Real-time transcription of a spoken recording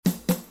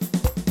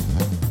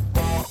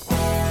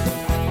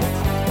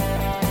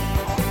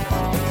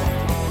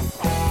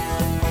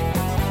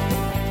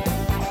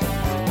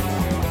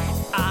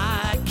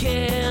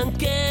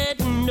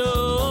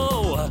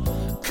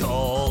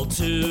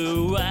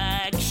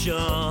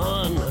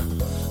I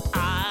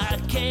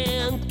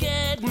can't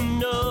get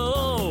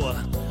no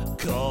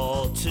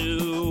call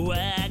to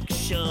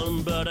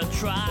action, but I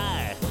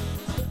try,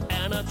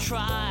 and I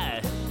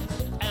try,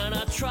 and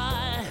I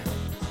try.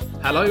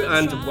 Hello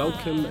and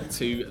welcome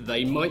to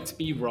They Might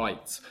Be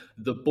Right,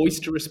 the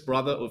boisterous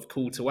brother of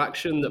call to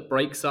action that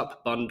breaks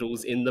up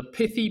bundles in the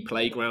pithy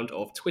playground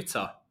of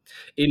Twitter.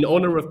 In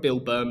honour of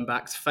Bill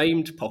Bernbach's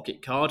famed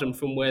pocket card, and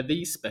from where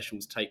these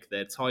specials take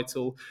their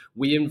title,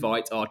 we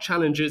invite our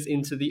challengers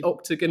into the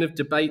octagon of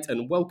debate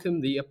and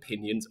welcome the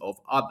opinions of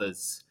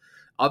others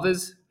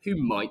who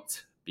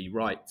might be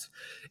right.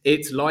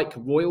 It's like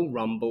Royal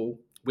Rumble,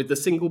 with the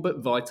single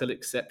but vital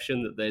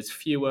exception that there's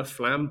fewer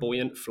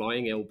flamboyant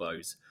flying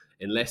elbows,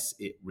 unless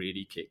it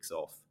really kicks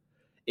off.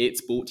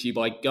 It's brought to you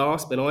by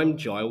Gasp, and I'm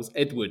Giles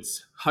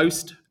Edwards,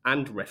 host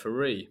and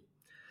referee.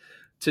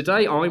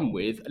 Today I'm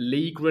with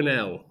Lee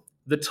Grunnell,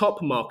 the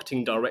top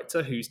marketing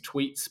director whose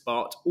tweets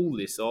sparked all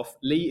this off.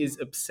 Lee is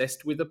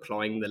obsessed with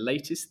applying the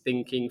latest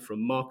thinking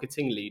from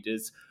marketing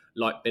leaders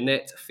like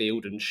Binet,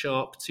 Field and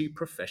Sharp to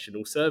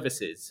professional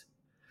services.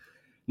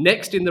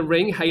 Next in the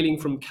ring, hailing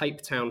from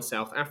Cape Town,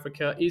 South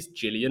Africa, is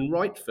Gillian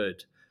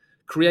Rightford.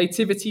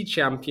 Creativity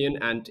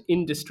champion and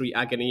industry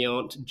agony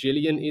aunt,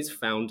 Gillian is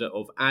founder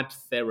of Ad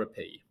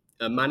Therapy,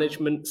 a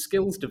management,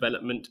 skills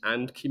development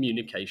and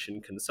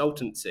communication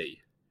consultancy.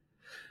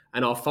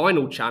 And our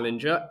final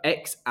challenger,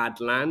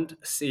 ex-Adland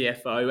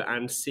CFO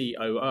and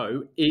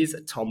COO, is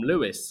Tom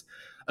Lewis,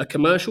 a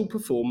commercial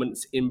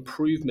performance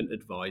improvement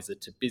advisor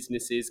to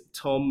businesses.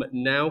 Tom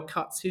now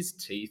cuts his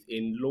teeth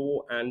in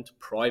law and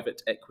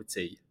private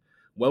equity.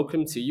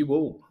 Welcome to you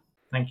all.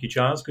 Thank you,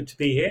 Giles. Good to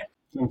be here.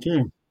 Thank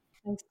you.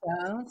 Thanks,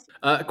 Giles.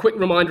 A quick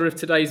reminder of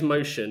today's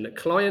motion: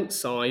 client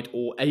side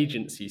or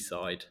agency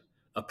side.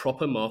 A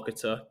proper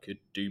marketer could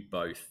do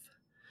both.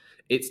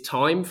 It's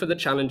time for the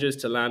challengers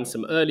to land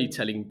some early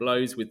telling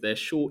blows with their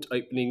short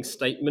opening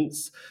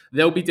statements.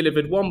 They'll be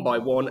delivered one by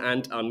one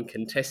and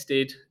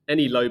uncontested.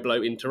 Any low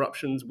blow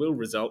interruptions will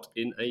result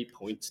in a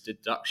points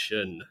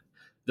deduction.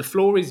 The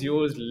floor is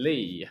yours,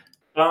 Lee.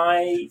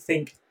 I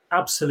think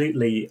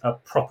absolutely a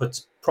proper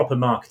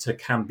marketer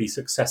can be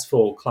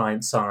successful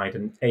client side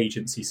and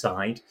agency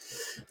side.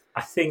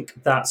 I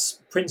think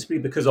that's principally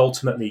because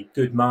ultimately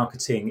good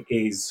marketing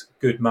is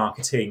good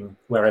marketing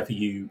wherever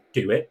you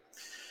do it.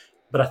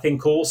 But I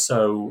think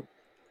also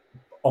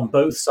on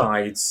both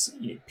sides,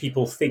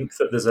 people think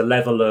that there's a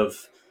level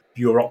of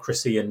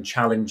bureaucracy and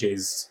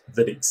challenges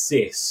that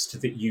exist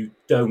that you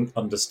don't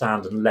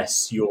understand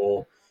unless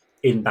you're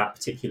in that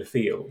particular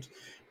field.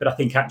 But I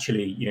think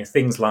actually,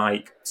 things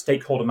like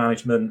stakeholder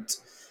management,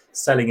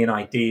 selling in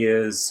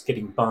ideas,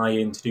 getting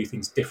buy-in to do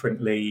things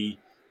differently,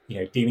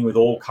 dealing with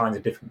all kinds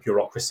of different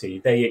bureaucracy,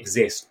 they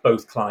exist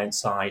both client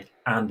side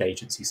and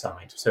agency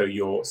side. So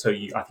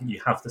I think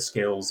you have the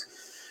skills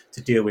to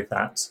deal with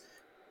that.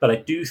 But I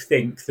do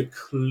think the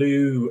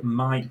clue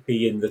might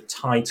be in the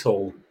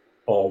title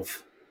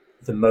of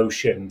the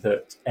motion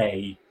that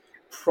a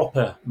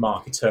proper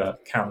marketer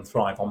can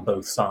thrive on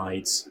both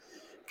sides.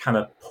 Can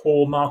a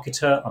poor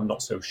marketer? I'm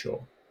not so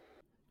sure.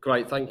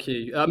 Great, thank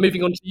you.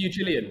 Moving on to you,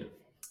 Gillian.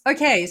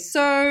 Okay,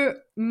 so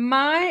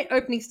my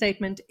opening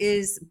statement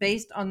is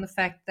based on the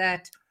fact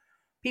that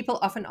people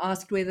often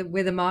ask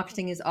whether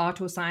marketing is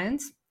art or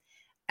science.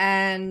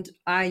 And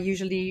I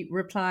usually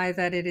reply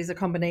that it is a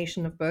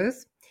combination of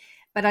both.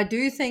 But I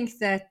do think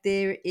that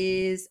there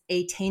is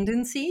a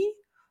tendency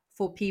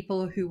for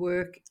people who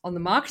work on the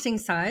marketing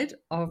side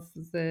of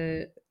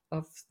the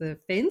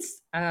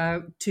fence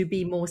to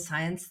be more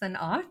science than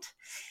art,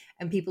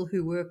 and people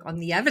who work on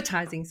the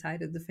advertising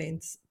side of the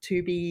fence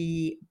to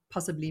be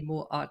possibly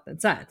more art than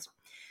science.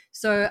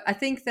 So I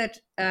think that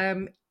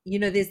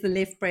there's the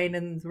left brain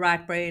and the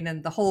right brain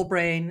and the whole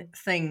brain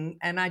thing.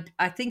 And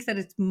I think that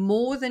it's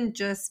more than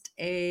just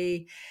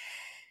an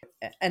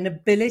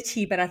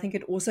ability, but I think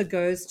it also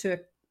goes to a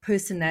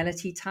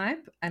personality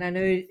type. And I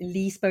know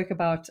Lee spoke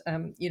about,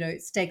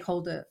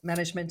 stakeholder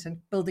management and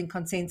building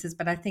consensus,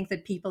 but I think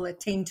that people that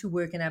tend to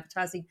work in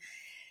advertising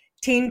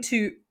tend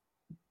to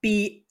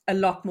be a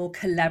lot more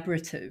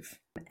collaborative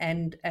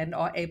and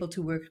are able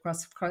to work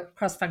across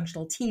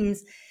cross-functional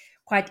teams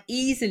quite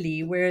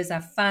easily, whereas I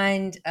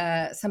find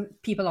some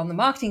people on the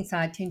marketing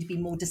side tend to be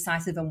more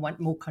decisive and want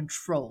more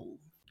control.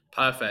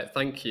 Perfect,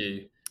 thank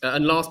you.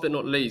 And last but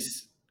not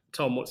least,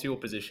 Tom, what's your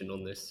position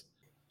on this?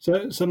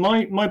 So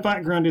my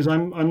background is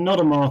I'm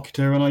not a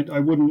marketer, and I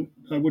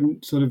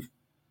wouldn't sort of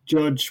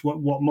judge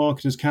what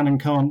marketers can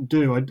and can't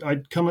do.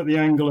 I'd come at the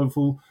angle of,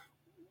 well,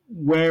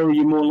 where are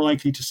you more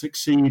likely to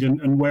succeed,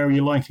 and where are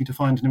you likely to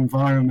find an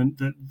environment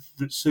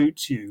that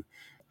suits you?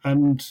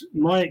 And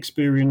my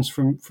experience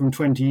from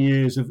 20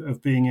 years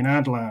of being in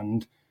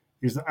Adland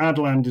is that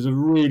Adland is a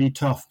really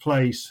tough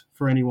place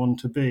for anyone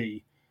to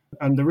be.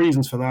 And the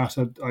reasons for that,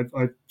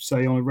 I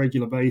say on a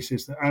regular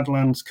basis, that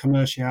Adland's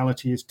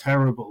commerciality is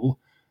terrible.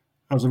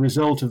 As a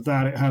result of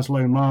that, it has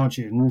low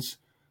margins,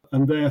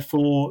 and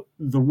therefore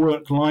the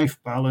work-life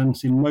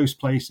balance in most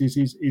places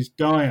is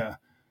dire.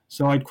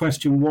 So I'd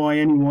question why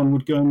anyone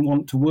would go and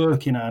want to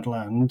work in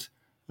Adland,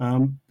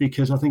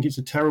 because I think it's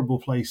a terrible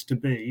place to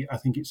be. I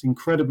think it's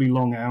incredibly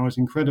long hours,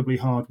 incredibly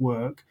hard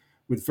work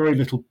with very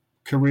little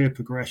career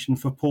progression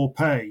for poor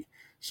pay.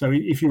 So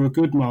if you're a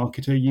good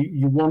marketer,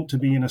 you want to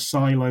be in a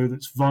silo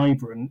that's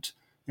vibrant,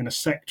 in a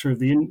sector of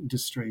the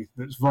industry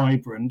that's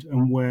vibrant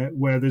and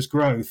where there's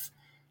growth.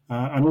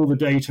 And all the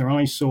data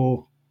I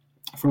saw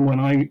from when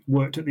I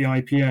worked at the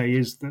IPA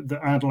is that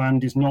the ad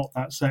land is not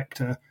that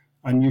sector,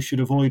 and you should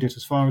avoid it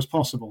as far as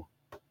possible.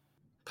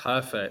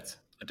 Perfect.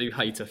 I do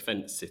hate a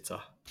fence sitter.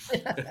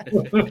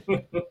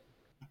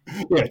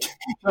 Yeah,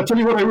 I'll tell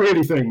you what I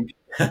really think.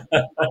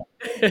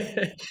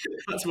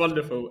 That's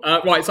wonderful.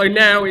 Right, so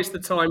now is the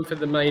time for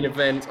the main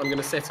event. I'm going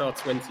to set our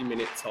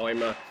 20-minute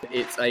timer.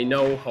 It's a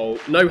no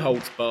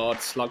holds barred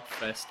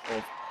slugfest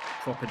of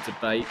proper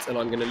debate, and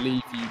I'm going to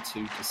leave you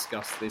to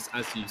discuss this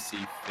as you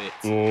see fit.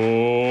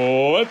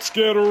 Let's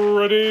get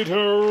ready to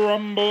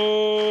rumble.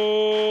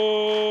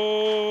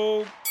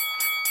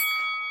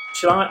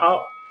 Shall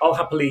I? I'll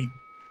happily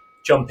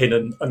jump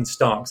in and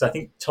start, because I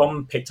think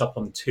Tom picked up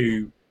on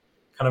two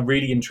kind of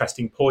really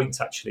interesting points,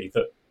 actually,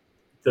 that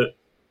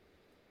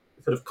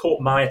sort of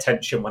caught my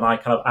attention when I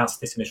kind of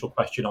asked this initial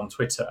question on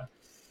Twitter,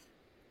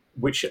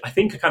 which I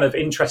think are kind of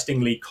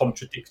interestingly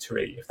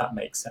contradictory, if that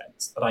makes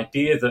sense. That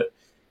idea that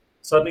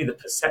suddenly the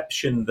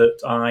perception that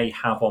I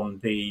have on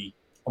the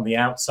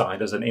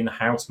outside as an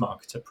in-house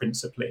marketer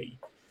principally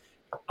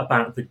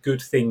about the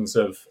good things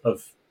of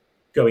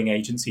going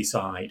agency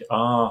side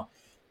are,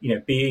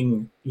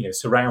 being,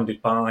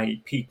 surrounded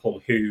by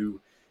people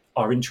who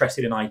are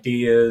interested in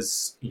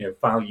ideas,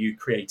 value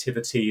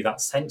creativity,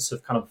 that sense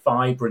of kind of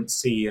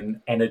vibrancy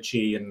and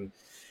energy and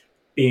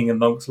being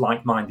amongst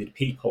like-minded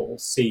people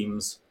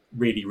seems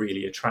really,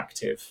 really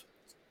attractive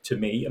to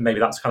me. And maybe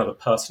that's kind of a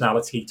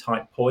personality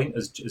type point,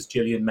 as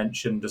Gillian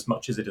mentioned, as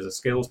much as it is a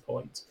skills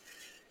point.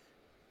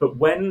 But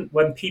when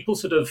people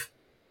sort of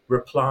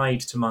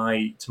replied to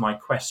my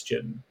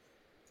question,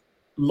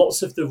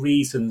 lots of the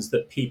reasons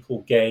that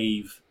people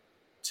gave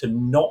to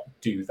not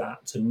do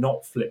that, to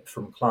not flip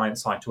from client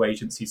side to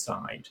agency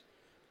side,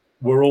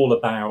 were all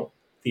about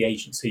the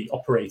agency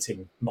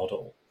operating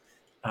model.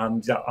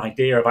 And that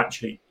idea of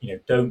actually,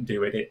 don't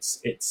do it.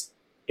 It's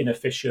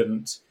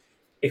inefficient.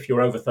 If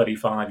you're over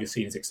 35, you're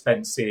seen as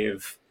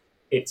expensive.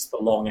 It's the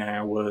long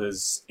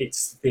hours.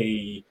 It's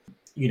the,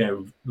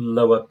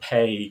 lower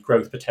pay,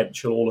 growth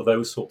potential, all of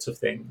those sorts of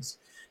things.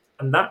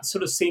 And that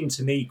sort of seemed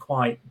to me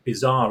quite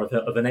bizarre of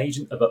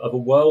a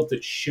world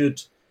that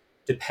should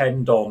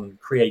depend on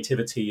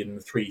creativity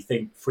and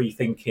free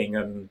thinking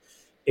and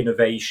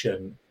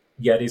innovation,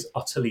 yet is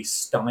utterly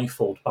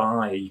stifled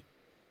by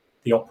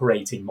the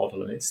operating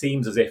model. And it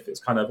seems as if it's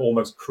kind of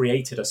almost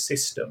created a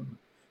system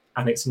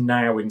and it's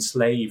now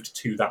enslaved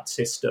to that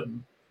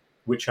system,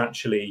 which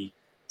actually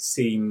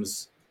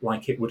seems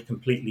like it would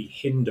completely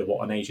hinder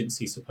what an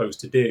agency is supposed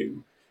to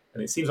do.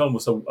 And it seems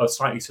almost a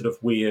slightly sort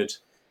of weird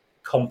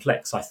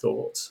complex, I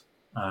thought.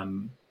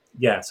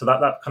 So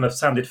that kind of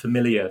sounded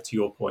familiar to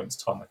your points,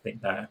 Tom, I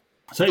think, there.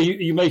 So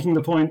you're making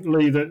the point,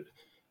 Lee, that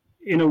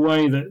in a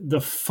way that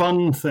the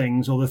fun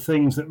things or the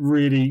things that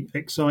really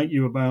excite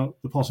you about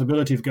the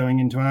possibility of going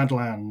into ad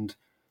land,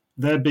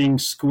 they're being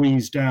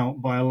squeezed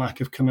out by a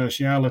lack of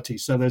commerciality.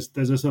 So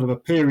there's a sort of a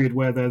period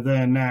where they're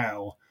there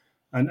now,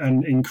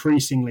 and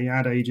increasingly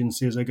ad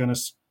agencies are going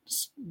to,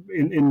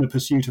 in the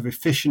pursuit of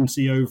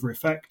efficiency over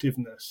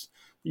effectiveness,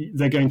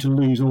 they're going to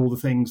lose all the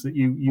things that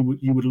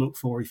you would look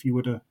for if you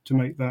were to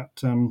make that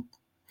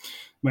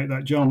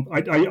jump.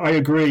 I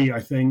agree. I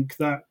think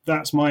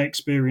that's my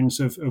experience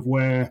of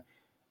where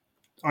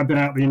I've been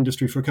out of the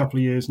industry for a couple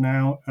of years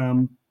now.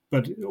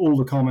 But all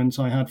the comments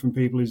I had from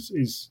people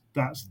is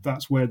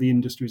that's where the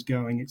industry is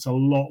going. It's a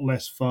lot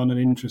less fun and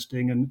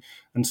interesting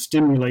and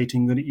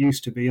stimulating than it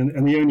used to be.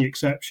 And the only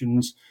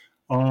exceptions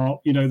are,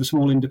 the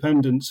small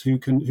independents who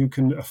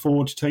can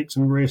afford to take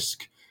some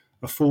risk,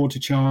 afford to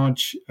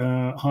charge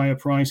higher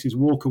prices,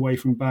 walk away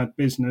from bad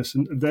business,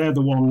 and they're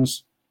the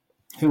ones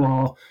who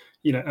are,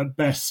 at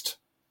best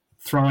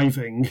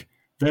thriving.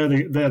 They're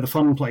the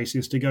fun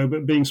places to go,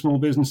 but being small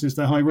businesses,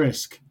 they're high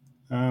risk.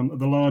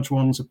 The large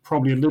ones are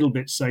probably a little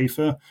bit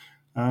safer,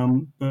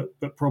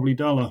 but probably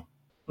duller.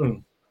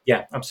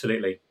 Yeah,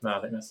 absolutely. No,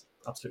 I think that's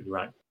absolutely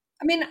right.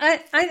 I mean, I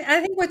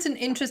think what's an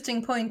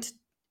interesting point,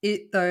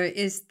 though,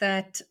 is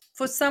that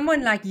for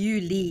someone like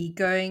you, Lee,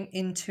 going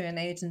into an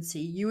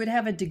agency, you would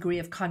have a degree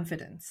of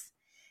confidence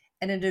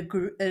and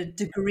a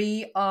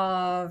degree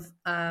of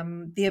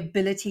the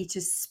ability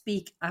to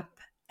speak up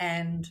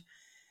and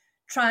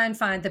try and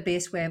find the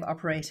best way of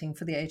operating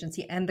for the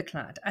agency and the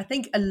client. I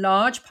think a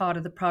large part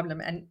of the problem,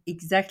 and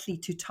exactly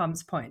to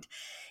Tom's point,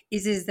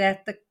 is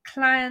that the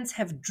clients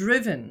have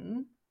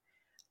driven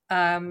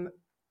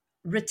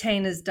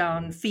retainers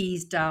down,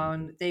 fees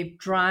down. They're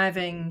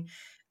driving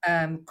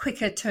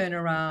quicker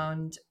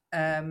turnaround.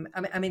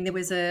 I mean, there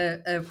was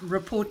a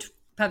report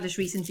published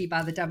recently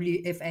by the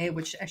WFA,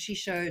 which actually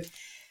showed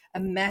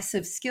a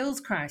massive skills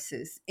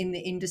crisis in the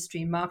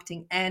industry,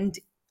 marketing and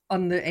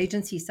on the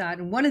agency side.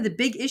 And one of the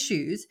big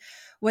issues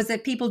was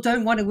that people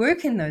don't want to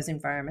work in those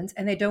environments,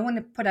 and they don't want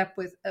to put up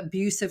with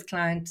abusive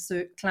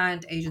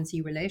client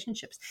agency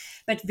relationships.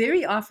 But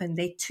very often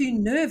they're too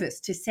nervous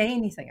to say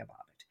anything about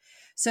it.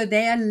 So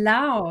they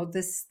allow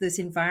this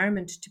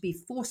environment to be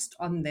forced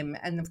on them.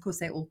 And of course,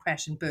 they all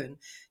crash and burn,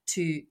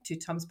 to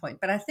Tom's point.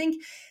 But I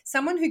think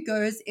someone who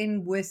goes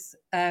in with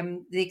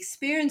the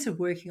experience of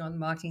working on the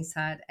marketing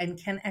side and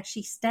can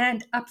actually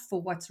stand up for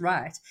what's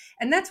right.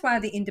 And that's why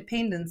the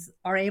independents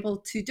are able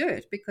to do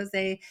it, because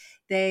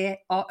they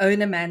are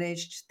owner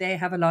managed, they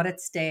have a lot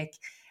at stake,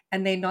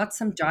 and they're not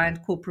some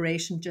giant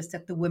corporation just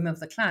at the whim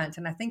of the client.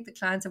 And I think the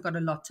clients have got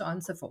a lot to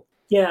answer for.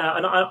 Yeah,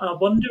 and I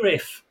wonder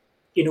if,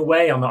 in a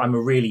way, I'm a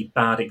really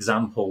bad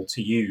example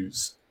to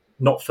use,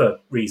 not for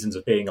reasons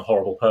of being a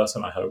horrible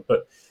person, I hope,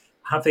 but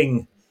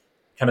having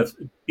kind of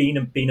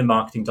been a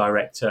marketing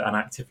director and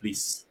actively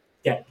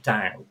stepped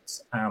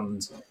out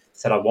and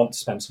said I want to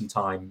spend some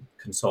time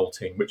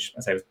consulting, which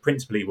I say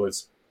principally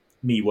was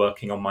me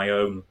working on my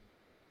own,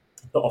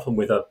 but often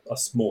with a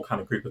small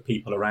kind of group of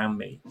people around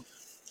me.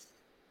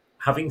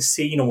 Having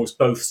seen almost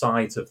both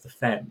sides of the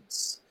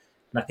fence,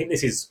 and I think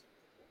this is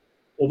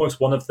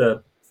almost one of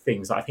the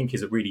things that I think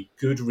is a really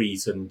good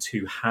reason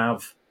to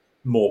have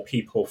more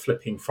people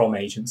flipping from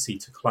agency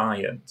to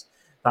client,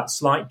 that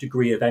slight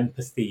degree of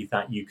empathy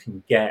that you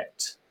can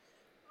get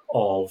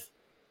of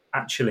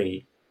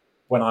actually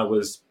when I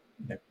was,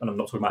 and I'm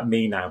not talking about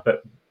me now,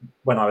 but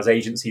when I was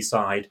agency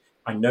side,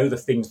 I know the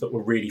things that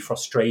were really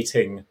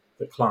frustrating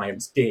that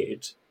clients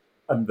did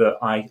and that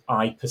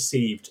I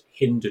perceived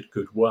hindered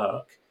good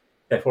work.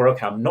 Therefore,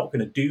 okay, I'm not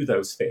going to do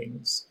those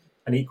things.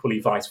 And equally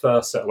vice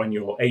versa, when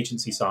you're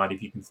agency side,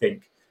 if you can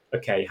think,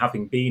 okay,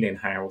 having been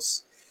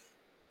in-house,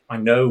 I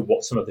know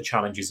what some of the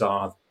challenges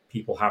are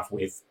people have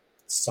with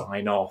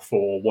sign off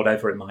or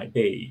whatever it might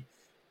be.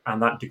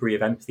 And that degree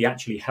of empathy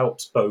actually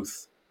helps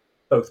both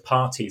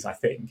parties, I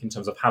think, in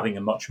terms of having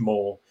a much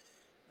more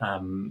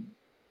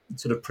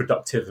sort of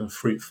productive and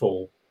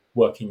fruitful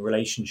working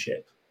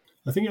relationship.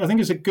 I think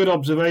it's a good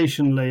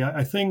observation, Lee.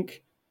 I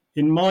think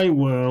in my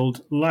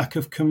world, lack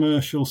of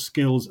commercial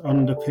skills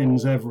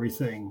underpins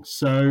everything.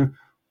 So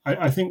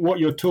I think what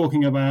you're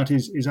talking about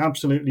is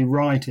absolutely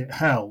right. It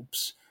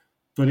helps,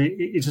 but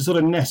it's a sort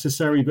of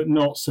necessary but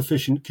not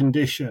sufficient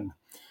condition.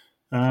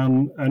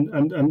 And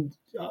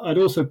I'd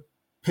also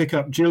pick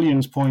up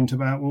Gillian's point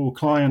about, well,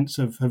 clients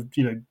have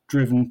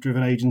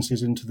driven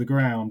agencies into the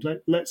ground.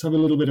 Let's have a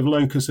little bit of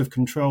locus of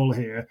control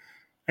here.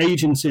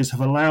 Agencies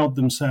have allowed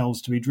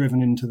themselves to be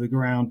driven into the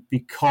ground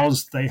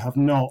because they have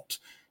not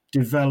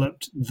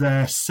developed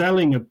their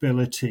selling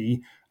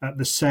ability at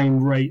the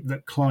same rate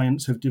that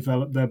clients have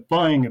developed their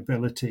buying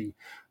ability.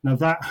 Now,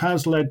 that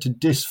has led to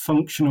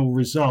dysfunctional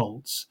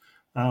results,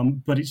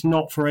 but it's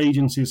not for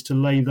agencies to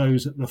lay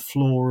those at the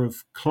floor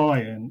of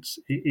clients.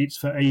 It's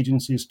for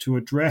agencies to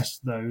address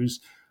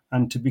those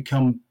and to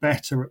become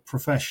better at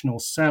professional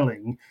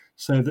selling,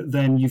 so that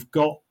then you've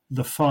got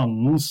the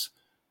funds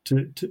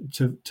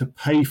to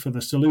pay for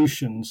the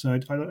solutions. So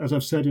as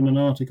I've said in an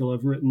article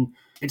I've written,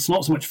 it's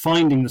not so much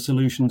finding the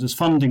solutions as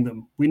funding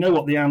them. We know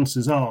what the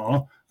answers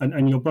are,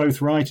 and you're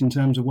both right in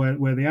terms of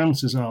where the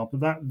answers are,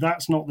 but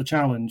that's not the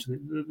challenge.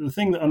 The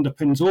thing that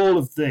underpins all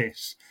of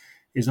this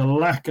is a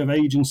lack of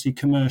agency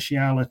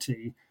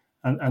commerciality,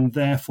 and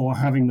therefore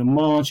having the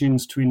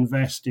margins to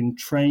invest in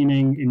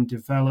training, in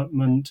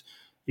development,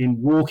 in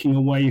walking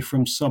away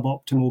from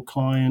suboptimal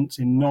clients,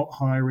 in not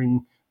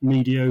hiring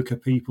mediocre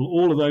people,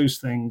 all of those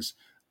things,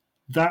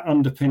 that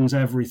underpins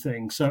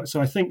everything. So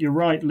I think you're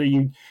right,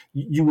 Lee.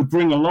 You would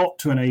bring a lot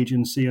to an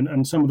agency,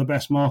 and some of the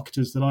best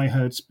marketers that I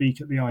heard speak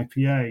at the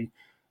IPA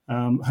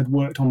had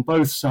worked on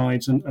both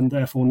sides and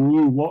therefore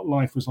knew what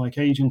life was like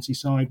agency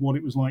side, what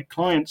it was like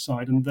client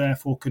side, and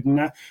therefore could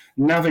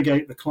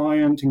navigate the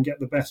client and get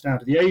the best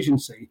out of the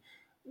agency.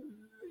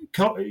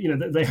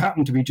 They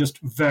happen to be just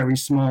very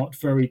smart,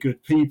 very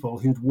good people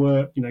who'd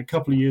worked, a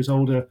couple of years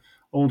older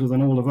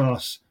than all of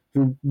us,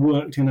 who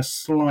worked in a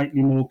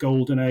slightly more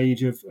golden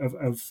age of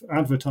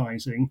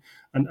advertising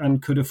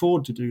and could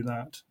afford to do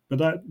that. But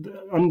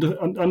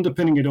that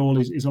underpinning it all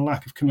is a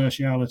lack of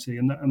commerciality,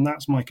 and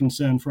that's my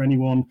concern for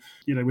anyone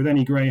with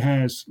any grey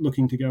hairs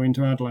looking to go into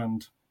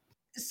Adland.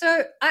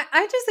 So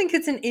I just think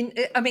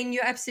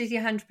you're absolutely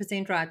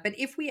 100% right. But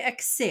if we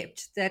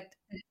accept that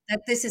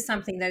this is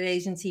something that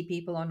agency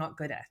people are not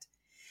good at,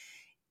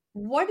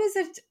 what is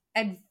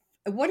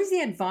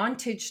the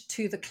advantage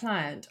to the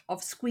client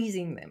of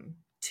squeezing them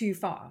too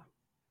far?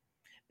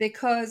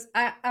 Because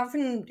I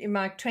often, in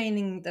my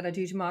training that I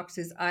do to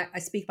marketers, I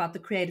speak about the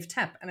creative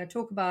tap, and I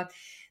talk about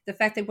the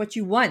fact that what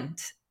you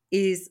want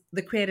is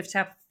the creative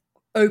tap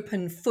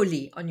open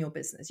fully on your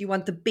business. You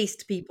want the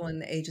best people in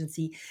the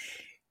agency,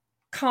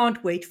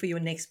 can't wait for your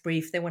next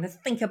brief. They want to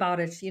think about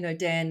it,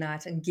 day and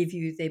night, and give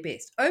you their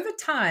best. Over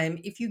time,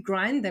 if you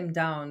grind them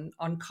down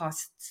on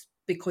costs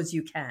because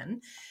you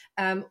can,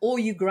 or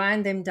you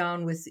grind them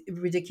down with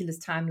ridiculous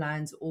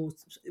timelines or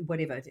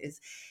whatever it is,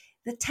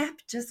 the tap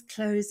just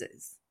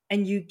closes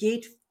and you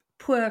get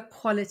poor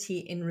quality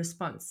in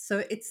response.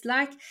 So it's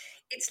like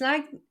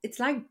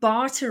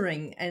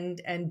bartering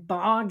and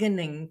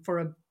bargaining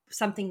for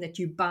something that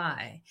you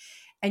buy,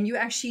 and you're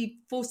actually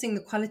forcing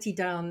the quality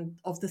down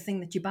of the thing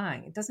that you're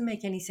buying. It doesn't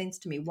make any sense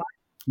to me. Why?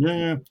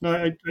 Yeah. No,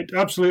 I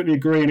absolutely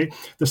agree. And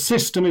the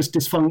system is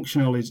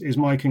dysfunctional, is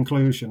my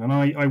conclusion. And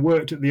I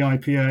worked at the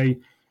IPA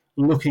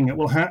looking at,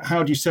 well,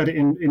 how do you set it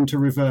into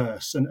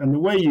reverse? And the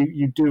way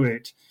you do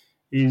it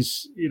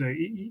is,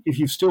 if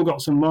you've still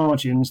got some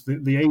margins,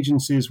 the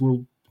agencies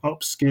will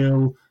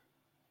upskill,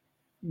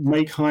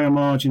 make higher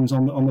margins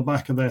on the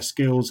back of their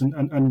skills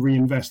and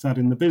reinvest that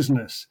in the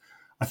business.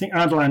 I think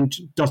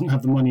Adland doesn't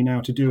have the money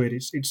now to do it.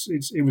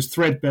 It was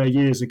threadbare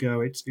years ago.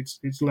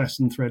 It's less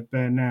than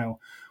threadbare now.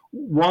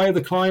 Why are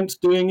the clients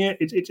doing it?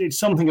 It's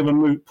something of a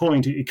moot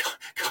point. It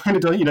kind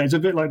of does, it's a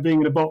bit like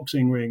being in a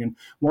boxing ring and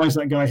why is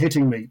that guy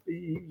hitting me?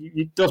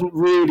 It doesn't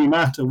really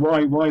matter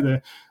why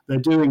they're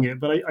doing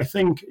it. But I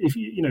think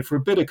if for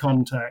a bit of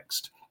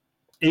context,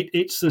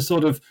 it's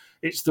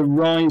the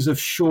rise of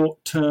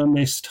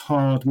short-termist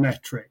hard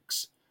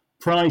metrics.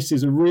 Price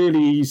is a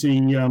really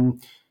easy,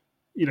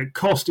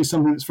 cost is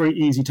something that's very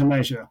easy to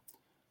measure,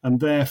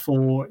 and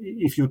therefore,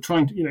 if you're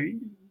trying to,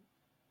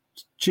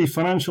 chief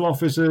financial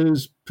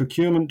officers,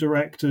 procurement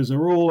directors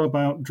are all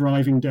about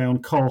driving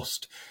down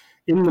cost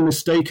in the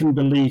mistaken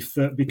belief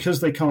that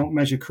because they can't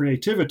measure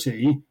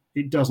creativity,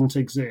 it doesn't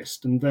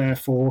exist. And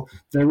therefore,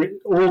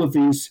 all of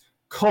these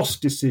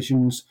cost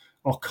decisions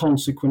are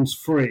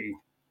consequence-free.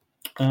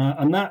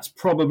 And that's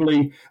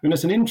probably,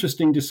 it's an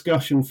interesting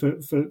discussion for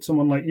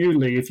someone like you,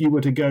 Lee. If you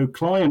were to go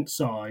client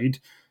side,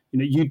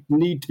 you'd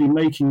need to be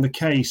making the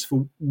case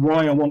for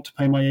why I want to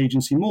pay my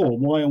agency more,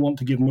 why I want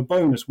to give them a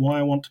bonus, why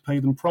I want to pay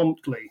them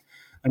promptly.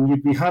 And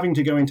you'd be having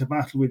to go into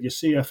battle with your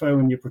CFO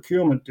and your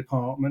procurement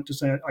department to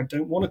say, I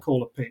don't want to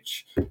call a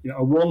pitch.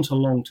 I want a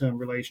long-term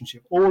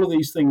relationship. All of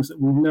these things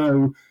that we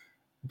know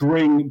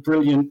bring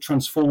brilliant,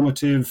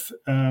 transformative,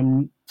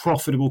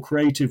 profitable,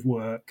 creative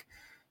work.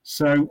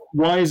 So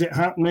why is it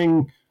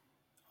happening?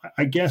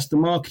 I guess the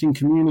marketing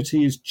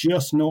community is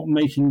just not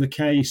making the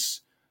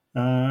case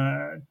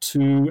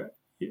to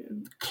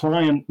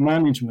client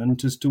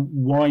management as to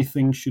why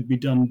things should be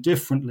done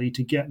differently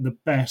to get the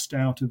best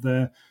out of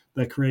their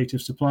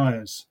creative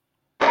suppliers.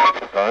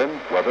 Time,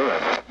 weather,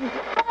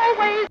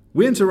 and...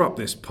 We interrupt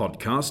this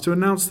podcast to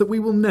announce that we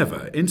will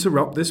never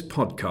interrupt this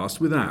podcast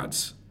with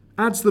ads.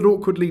 Ads that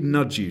awkwardly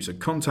nudge you to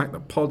contact the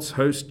pod's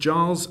host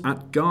Giles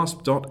at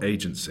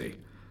gasp.agency.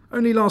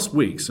 Only last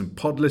week, some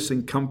pod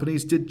listing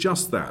companies did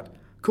just that,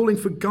 calling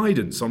for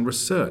guidance on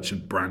research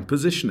and brand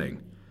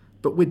positioning.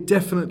 But we're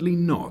definitely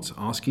not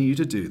asking you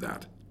to do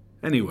that.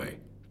 Anyway,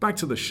 back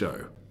to the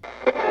show.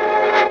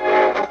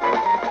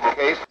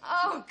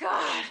 Oh,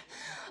 God.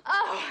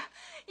 Oh,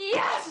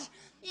 yes,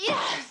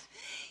 yes,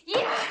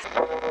 yes.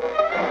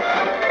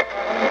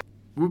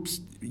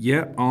 Whoops.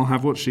 Yeah, I'll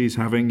have what she's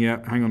having.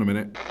 Yeah, hang on a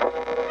minute.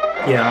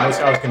 Yeah, I was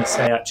going to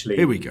say, actually...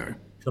 Here we go.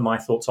 For my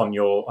thoughts on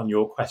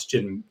your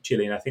question,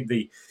 Gillian, I think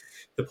the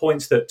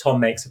points that Tom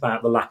makes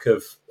about the lack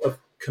of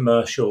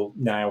commercial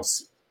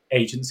nows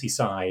agency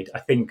side, I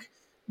think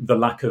the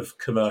lack of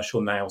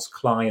commercial nows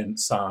client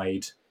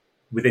side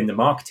within the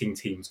marketing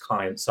team's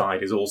client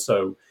side is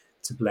also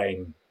to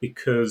blame,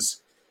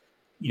 because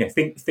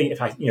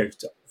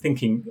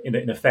thinking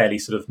in a fairly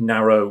sort of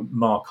narrow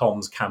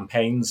Marcoms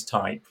campaigns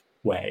type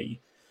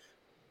way,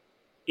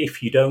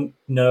 if you don't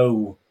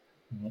know,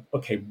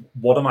 okay,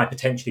 what am I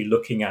potentially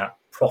looking at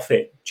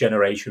profit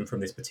generation from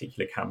this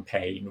particular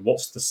campaign?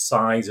 What's the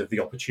size of the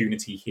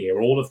opportunity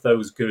here? All of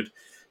those good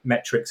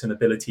metrics and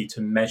ability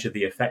to measure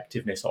the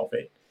effectiveness of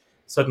it.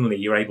 Suddenly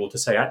you're able to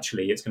say,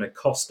 actually, it's going to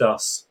cost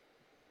us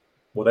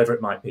whatever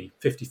it might be,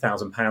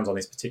 £50,000 on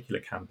this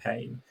particular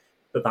campaign.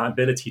 But that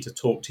ability to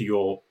talk to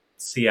your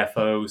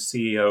CFO,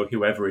 CEO,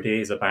 whoever it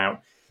is,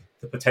 about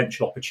the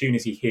potential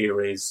opportunity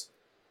here is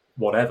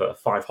whatever,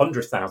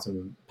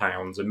 £500,000,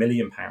 £1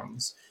 million.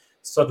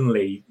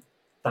 Suddenly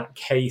that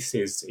case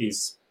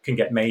can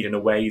get made in a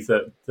way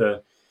that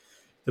the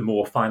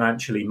more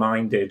financially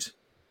minded,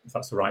 if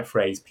that's the right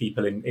phrase,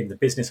 people in the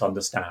business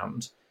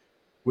understand,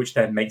 which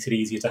then makes it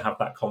easier to have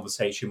that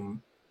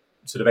conversation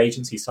sort of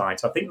agency side.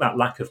 So I think that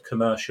lack of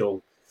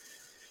commercial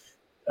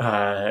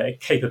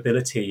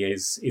capability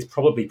is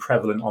probably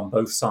prevalent on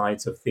both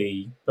sides of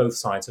the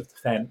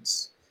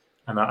fence.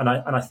 And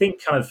I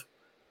think kind of,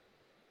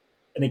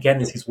 and again,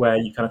 this is where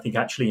you kind of think,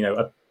 actually,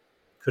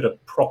 could a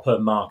proper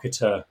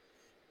marketer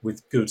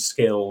with good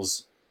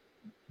skills,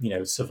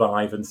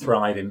 survive and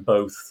thrive in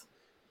both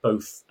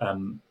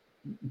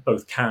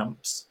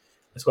camps?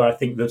 That's where I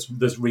think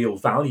there's real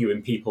value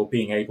in people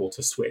being able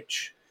to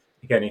switch.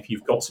 Again, if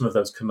you've got some of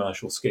those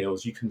commercial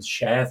skills, you can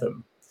share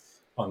them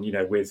on,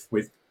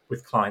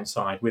 with client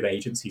side, with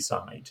agency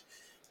side,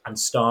 and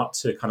start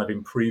to kind of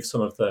improve some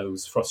of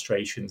those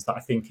frustrations that I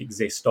think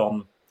exist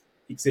on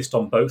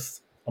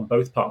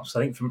both parts.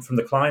 I think from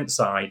the client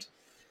side,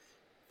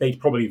 they'd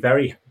probably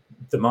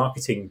the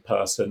marketing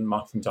person,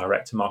 marketing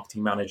director,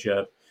 marketing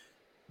manager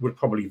would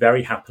probably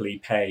very happily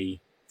pay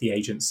the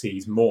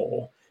agencies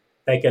more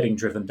they're getting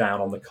driven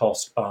down on the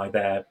cost by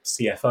their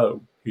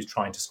CFO, who's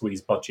trying to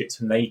squeeze budgets,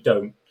 and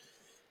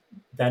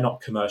they're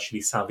not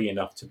commercially savvy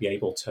enough to be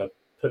able to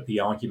put the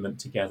argument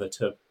together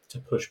to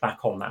push back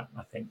on that,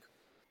 I think.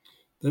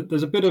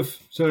 There's a bit of,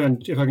 sorry,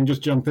 and if I can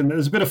just jump in,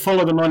 there's a bit of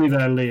follow the money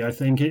there, Lee. I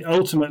think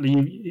ultimately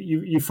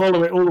you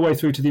follow it all the way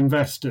through to the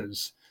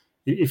investors.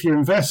 If your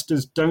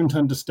investors don't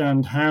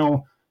understand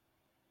how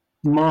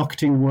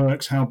marketing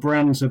works, how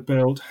brands are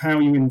built, how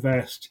you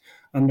invest,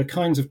 and the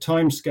kinds of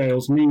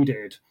timescales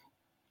needed,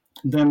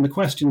 then the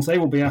questions they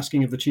will be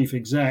asking of the chief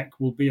exec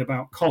will be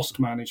about cost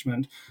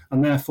management,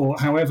 and therefore,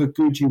 however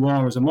good you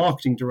are as a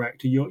marketing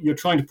director, you're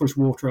trying to push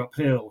water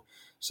uphill.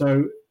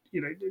 So,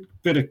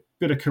 bit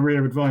of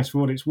career advice for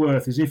what it's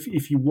worth is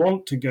if you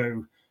want to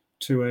go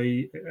to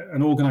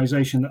an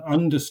organisation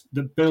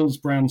that builds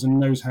brands and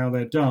knows how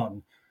they're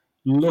done,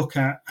 look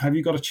at, have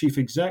you got a chief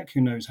exec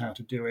who knows how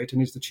to do it,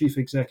 and is the chief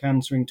exec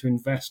answering to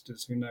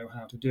investors who know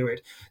how to do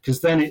it? Because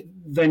then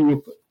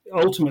you're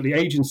ultimately,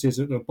 agencies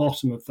are at the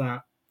bottom of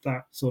that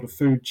sort of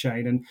food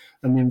chain,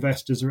 and the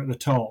investors are at the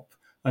top,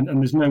 and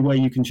there's no way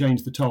you can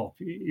change the top.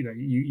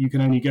 You can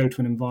only go to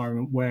an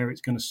environment where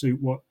it's going to suit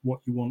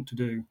what you want to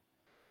do.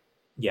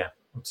 Yeah,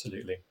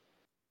 absolutely.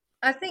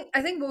 I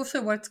think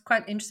also what's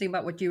quite interesting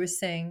about what you were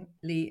saying,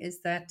 Lee, is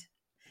that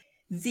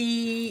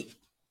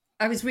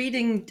I was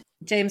reading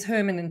James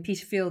Herman and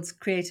Peter Field's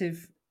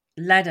Creative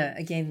Ladder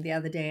again the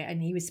other day,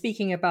 and he was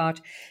speaking about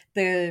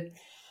the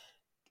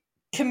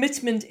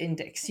commitment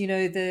index,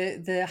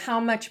 the how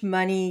much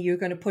money you're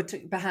going to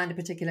put behind a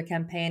particular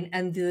campaign,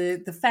 and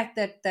the fact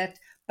that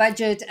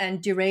budget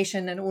and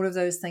duration and all of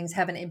those things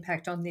have an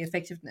impact on the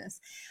effectiveness.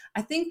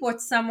 I think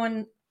what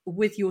someone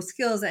with your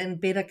skills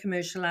and better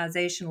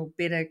commercialization or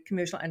better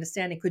commercial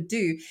understanding could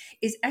do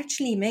is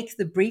actually make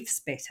the briefs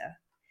better,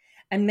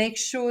 and make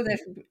sure that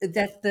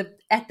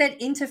at that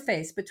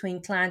interface between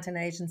client and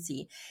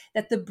agency,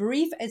 that the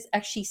brief is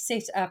actually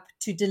set up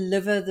to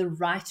deliver the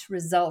right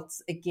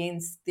results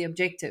against the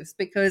objectives.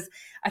 Because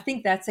I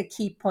think that's a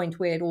key point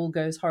where it all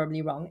goes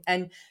horribly wrong.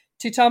 And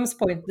to Tom's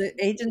point, the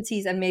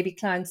agencies and maybe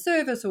client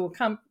service or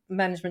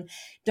management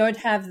don't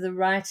have the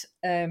right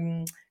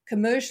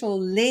commercial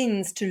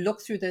lens to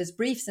look through those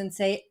briefs and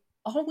say,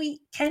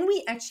 can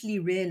we actually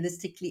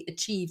realistically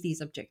achieve these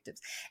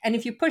objectives? And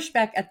if you push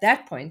back at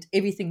that point,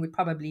 everything would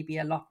probably be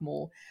a lot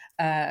more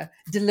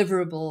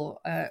deliverable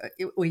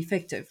or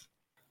effective.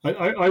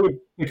 I would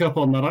pick up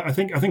on that. I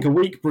think a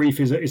weak brief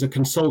is a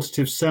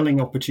consultative selling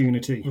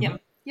opportunity. Yeah.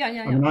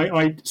 I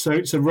mean,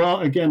 so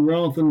rather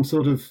than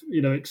sort of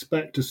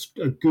expect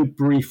a good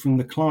brief from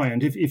the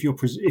client, if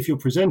you're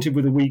presented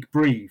with a weak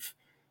brief,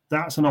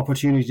 that's an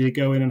opportunity to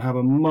go in and have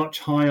a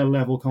much higher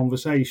level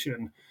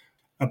conversation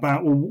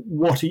about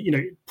what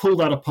pull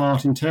that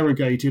apart,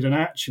 interrogate it, and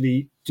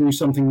actually do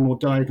something more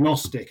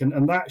diagnostic.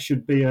 And that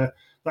should be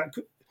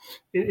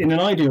in an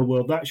ideal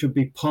world, that should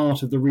be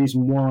part of the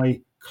reason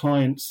why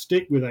clients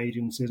stick with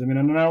agencies. I mean,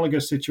 an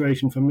analogous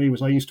situation for me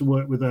was I used to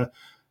work with a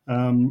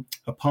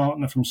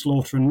partner from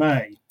Slaughter and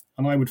May,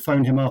 and I would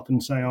phone him up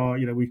and say,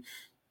 we've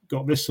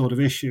got this sort of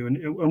issue.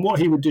 And what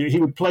he would do, he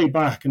would play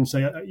back and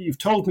say, you've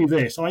told me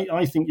this.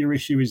 I think your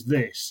issue is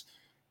this.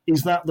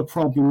 Is that the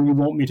problem you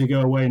want me to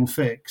go away and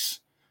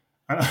fix?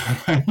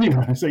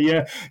 I say,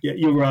 yeah,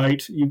 you're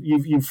right.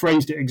 You've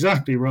phrased it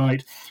exactly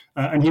right.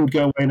 And he would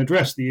go away and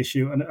address the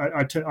issue. And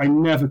I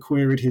never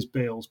queried his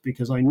bills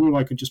because I knew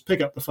I could just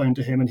pick up the phone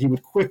to him and he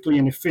would quickly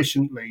and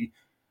efficiently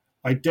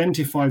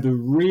identify the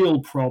real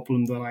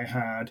problem that I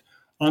had,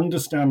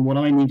 understand what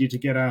I needed to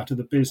get out of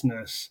the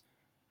business,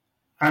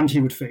 and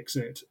he would fix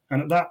it.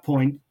 And at that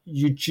point,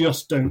 you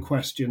just don't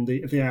question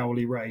the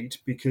hourly rate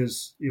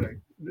because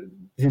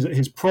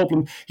his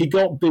problem. He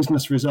got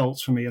business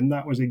results for me, and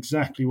that was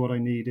exactly what I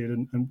needed.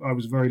 And I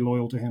was very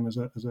loyal to him as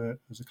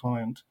a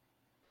client.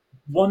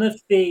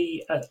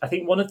 I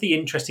think one of the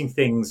interesting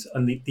things,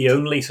 and the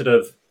only sort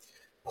of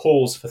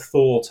pause for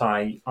thought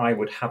I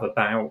would have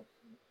about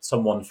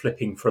someone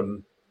flipping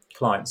from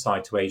client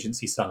side to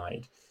agency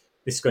side,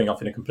 this is going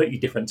off in a completely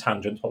different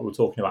tangent to what we were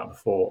talking about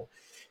before,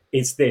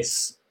 is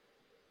this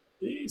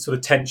sort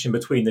of tension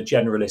between the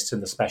generalist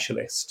and the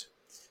specialist.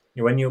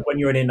 When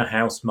you're an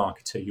in-house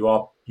marketer, you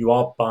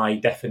are by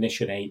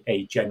definition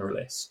a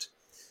generalist.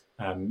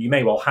 You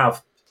may well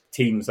have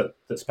teams that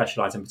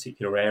specialize in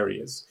particular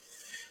areas.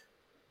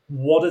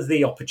 What are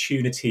the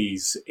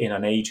opportunities in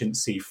an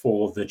agency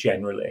for the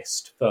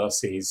generalist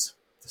versus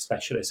the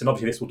specialist? And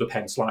obviously, this will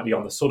depend slightly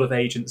on the sort of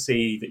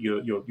agency that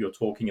you're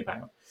talking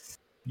about.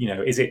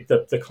 Is it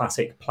the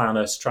classic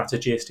planner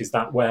strategist? Is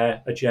that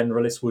where a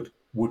generalist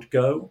would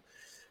go?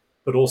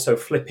 But also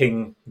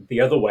flipping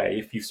the other way,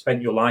 if you've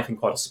spent your life in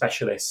quite a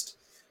specialist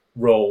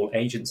role,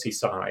 agency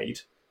side,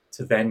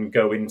 to then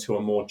go into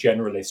a more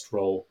generalist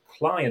role,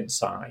 client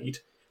side,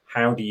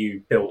 how do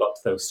you build up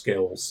those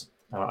skills?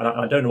 And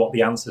I don't know what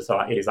the answer to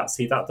that is.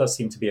 That does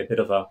seem to be a bit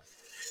of a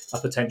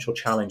potential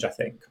challenge, I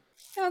think.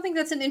 I think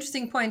that's an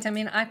interesting point. I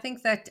mean, I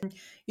think that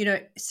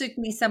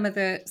certainly some of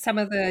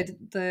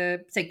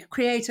the say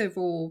creative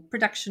or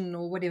production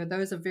or whatever,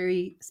 those are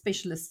very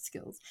specialist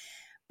skills.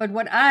 But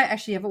what I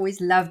actually have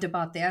always loved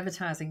about the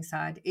advertising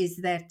side is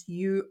that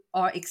you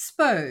are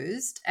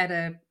exposed at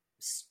a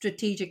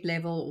strategic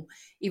level,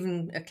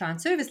 even a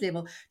client service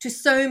level, to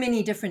so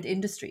many different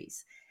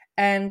industries.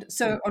 And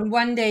so on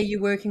one day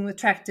you're working with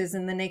tractors,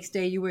 and the next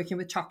day you're working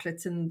with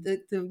chocolates, and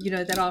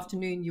that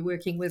afternoon you're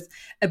working with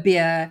a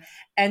beer.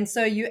 And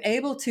so you're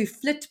able to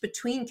flit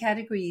between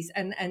categories,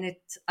 and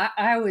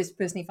I always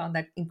personally found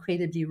that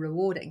incredibly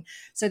rewarding.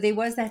 So there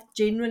was that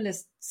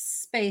generalist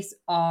space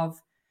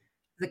of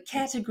the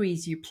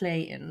categories you play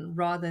in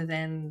rather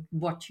than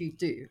what you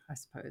do, I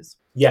suppose.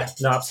 Yeah,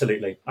 no,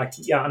 absolutely.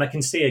 And I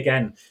can see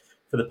again,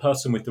 for the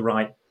person with the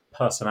right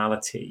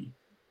personality,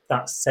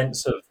 that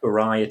sense of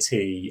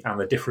variety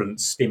and the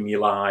different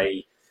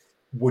stimuli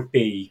would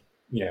be,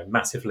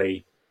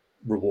 massively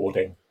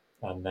rewarding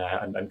and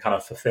kind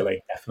of fulfilling,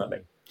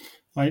 definitely.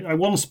 I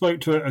once spoke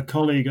to a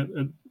colleague at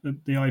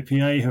the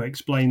IPA who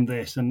explained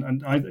this,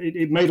 and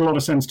it made a lot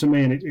of sense to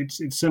me, and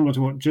it's similar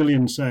to what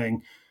Gillian's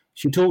saying.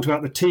 She talked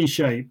about the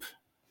T-shape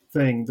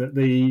thing, that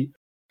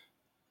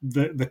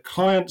the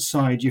client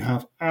side, you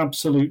have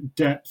absolute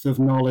depth of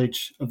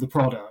knowledge of the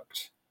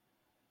product.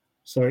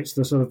 So it's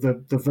the sort of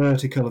the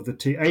vertical of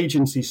the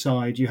agency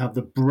side, you have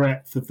the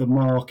breadth of the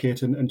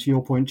market, and to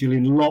your point,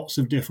 Gillian, lots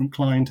of different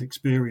client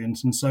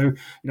experience. And so,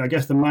 I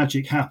guess the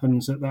magic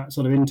happens at that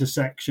sort of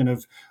intersection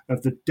of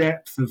the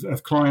depth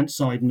of client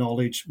side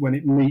knowledge when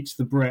it meets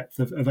the breadth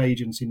of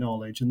agency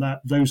knowledge. And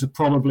those are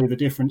probably the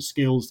different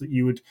skills that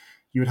you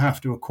would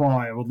have to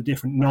acquire, or the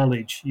different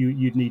knowledge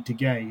you'd need to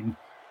gain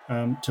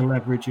to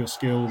leverage your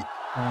skills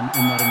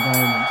in that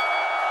environment.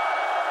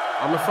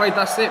 I'm afraid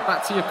that's it.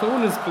 Back to your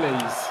corners,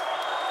 please.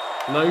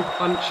 No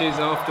punches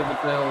after the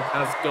bell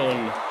has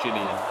gone,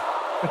 Gillian.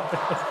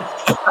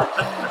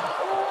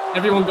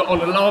 Everyone got on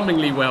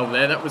alarmingly well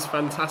there. That was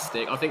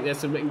fantastic. I think there's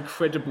some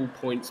incredible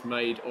points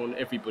made on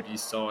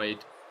everybody's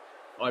side.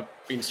 I've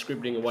been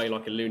scribbling away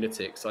like a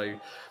lunatic. So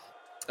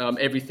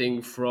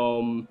everything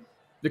from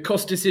the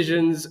cost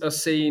decisions are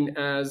seen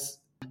as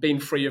being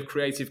free of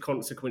creative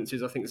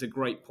consequences. I think it's a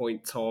great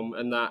point, Tom,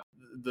 and that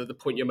the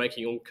point you're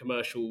making on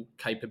commercial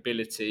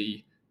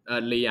capability,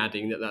 Lee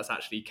adding that's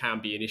actually can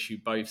be an issue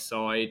both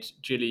sides.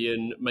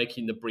 Gillian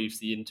making the briefs,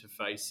 the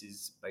interface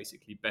is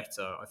basically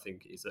better, I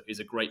think is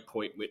a great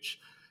point, which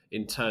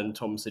in turn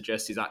Tom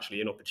suggests is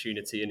actually an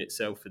opportunity in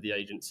itself for the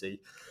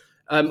agency.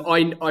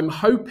 I'm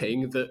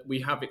hoping that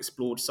we have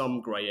explored some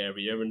grey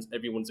area and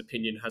everyone's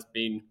opinion has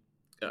been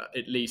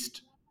at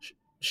least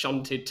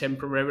shunted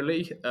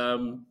temporarily.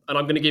 And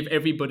I'm going to give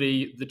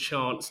everybody the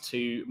chance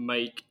to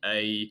make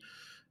a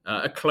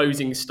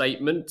closing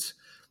statement.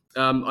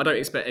 I don't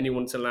expect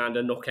anyone to land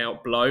a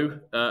knockout blow,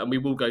 and we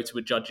will go to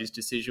a judge's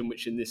decision,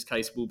 which in this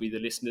case will be the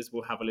listeners.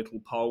 We'll have a little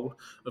poll.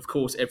 Of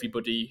course,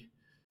 everybody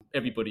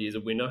is a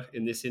winner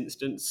in this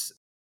instance,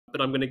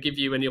 but I'm going to give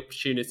you any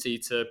opportunity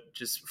to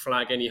just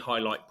flag any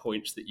highlight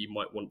points that you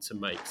might want to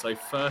make. So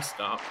first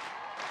up,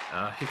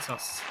 hit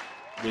us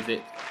with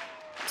it.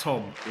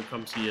 Tom, we'll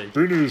come to you.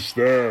 Finish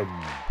them.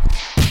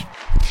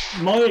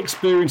 My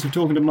experience of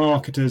talking to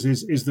marketers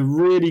is the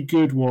really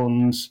good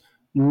ones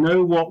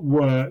know what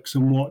works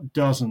and what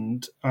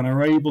doesn't, and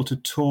are able to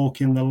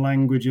talk in the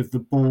language of the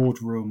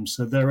boardroom.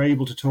 So they're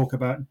able to talk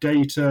about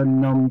data,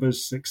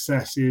 numbers,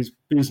 successes,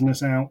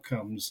 business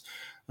outcomes.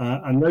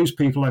 And those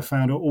people I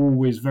found are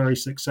always very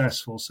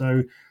successful.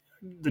 So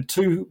the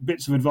two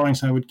bits of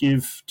advice I would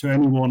give to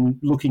anyone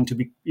looking to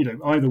be,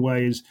 either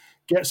way is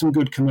get some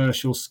good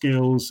commercial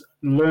skills,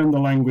 learn the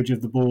language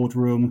of the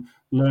boardroom,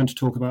 learn to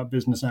talk about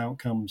business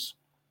outcomes.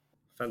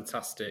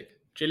 Fantastic.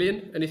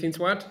 Gillian, anything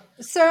to add?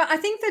 So I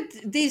think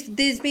that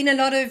there's been a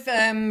lot of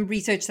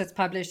research that's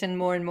published, and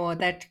more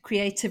that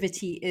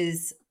creativity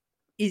is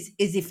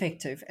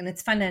effective, and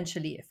it's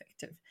financially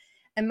effective.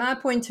 And my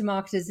point to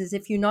marketers is,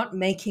 if you're not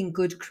making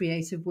good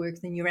creative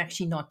work, then you're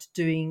actually not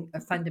doing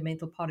a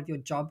fundamental part of your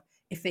job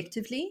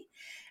effectively.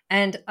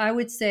 And I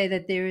would say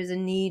that there is a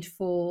need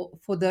for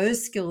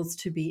those skills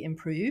to be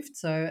improved.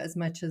 So as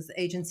much as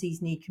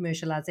agencies need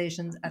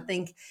commercializations, I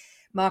think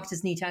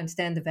marketers need to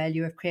understand the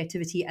value of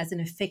creativity as an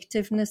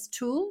effectiveness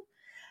tool,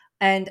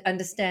 and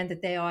understand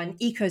that they are an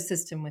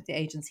ecosystem with the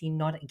agency,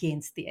 not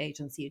against the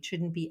agency. It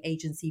shouldn't be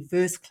agency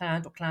versus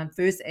client or client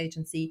versus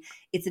agency.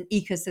 It's an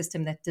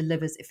ecosystem that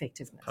delivers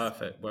effectiveness.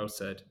 Perfect. Well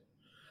said.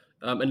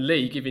 And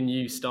Lee, given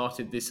you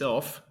started this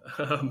off,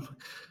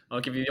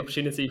 I'll give you the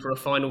opportunity for a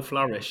final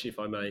flourish, if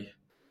I may.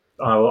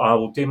 I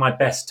will do my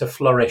best to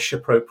flourish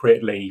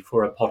appropriately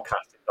for a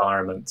podcast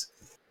environment.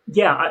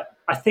 Yeah,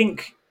 I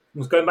think,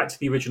 going back to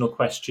the original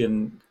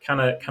question, can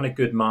a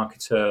good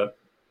marketer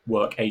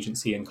work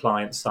agency and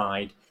client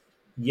side?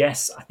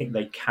 Yes, I think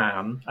they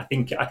can. I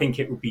think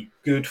it would be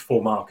good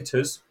for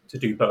marketers to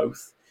do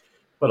both,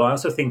 but I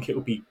also think it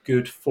would be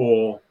good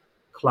for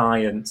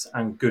clients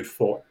and good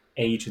for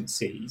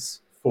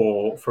agencies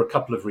for a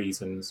couple of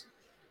reasons.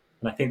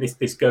 And I think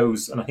this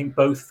goes, and I think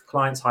both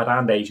client side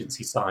and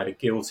agency side are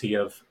guilty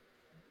of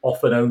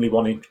often only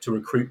wanting to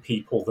recruit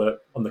people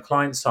that on the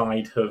client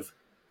side have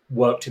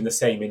worked in the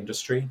same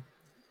industry.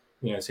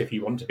 So if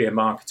you want to be a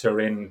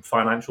marketer in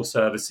financial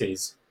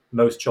services,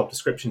 most job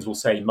descriptions will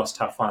say must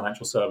have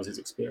financial services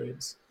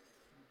experience.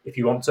 If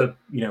you want to,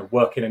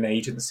 work in an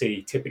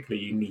agency, typically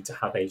you need to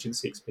have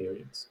agency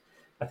experience.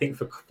 I think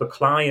for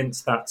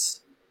clients,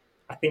 that's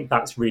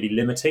really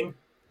limiting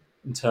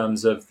in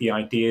terms of the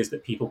ideas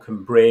that people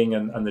can bring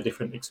and the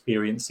different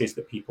experiences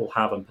that people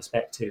have and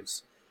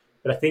perspectives.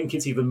 But I think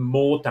it's even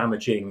more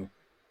damaging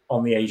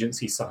on the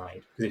agency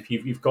side, because if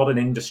you've got an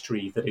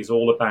industry that is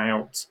all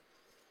about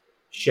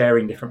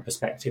sharing different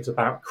perspectives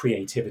about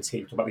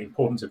creativity, about the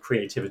importance of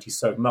creativity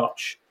so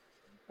much,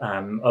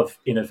 of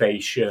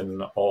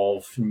innovation,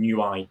 of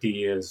new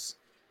ideas,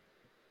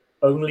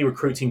 only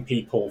recruiting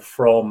people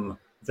from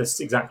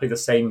exactly the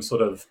same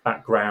sort of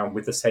background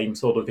with the same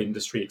sort of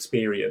industry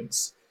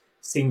experience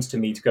seems to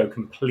me to go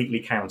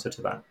completely counter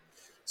to that.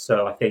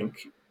 So I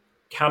think,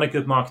 can a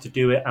good marketer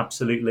do it?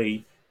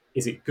 Absolutely.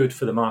 Is it good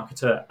for the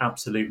marketer?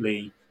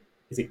 Absolutely.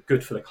 Is it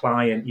good for the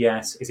client?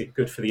 Yes. Is it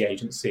good for the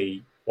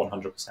agency?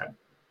 100%.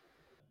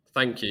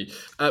 Thank you.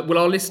 Well,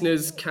 our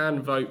listeners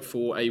can vote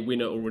for a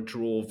winner or a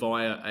draw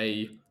via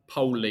a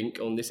poll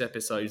link on this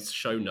episode's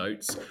show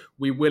notes.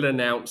 We will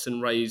announce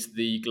and raise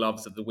the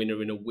gloves of the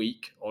winner in a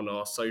week on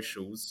our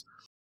socials.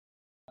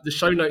 The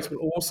show notes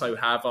will also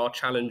have our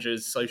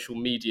challengers' social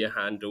media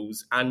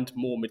handles and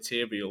more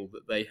material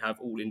that they have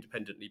all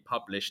independently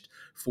published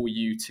for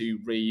you to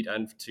read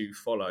and to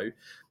follow.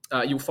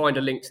 You'll find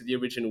a link to the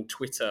original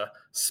Twitter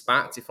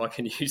spat, if I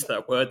can use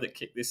that word, that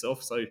kicked this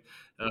off. So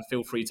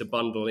feel free to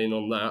bundle in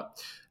on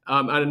that.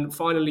 And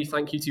finally,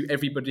 thank you to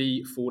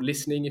everybody for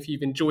listening. If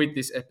you've enjoyed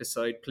this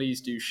episode, please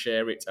do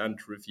share it and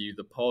review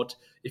the pod.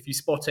 If you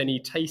spot any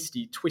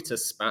tasty Twitter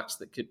spats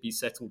that could be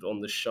settled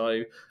on the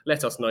show,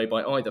 let us know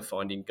by either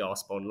finding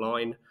Gasp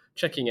online,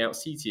 checking out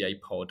CTA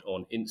Pod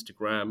on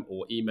Instagram,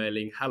 or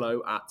emailing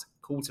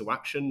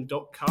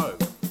hello@calltoaction.co.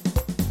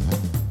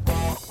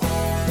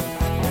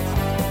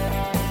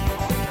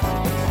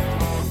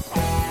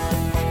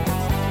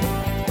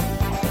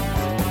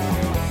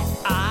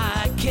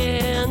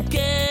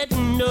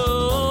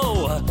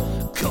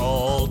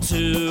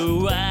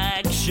 To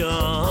action,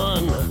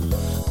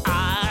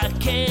 I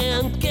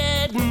can't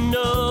get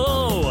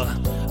no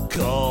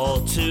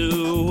call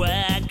to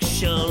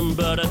action,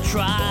 but I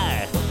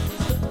try,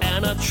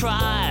 and I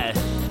try,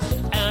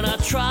 and I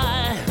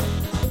try,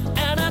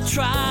 and I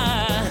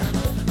try.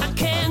 I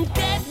can't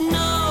get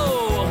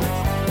no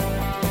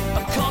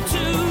call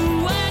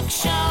to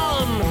action.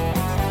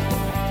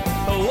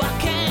 Oh, I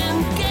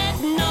can't get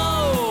no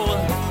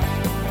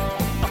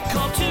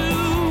call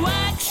to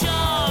action.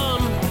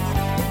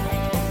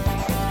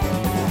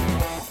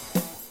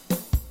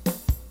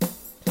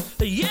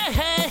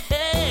 Yeah!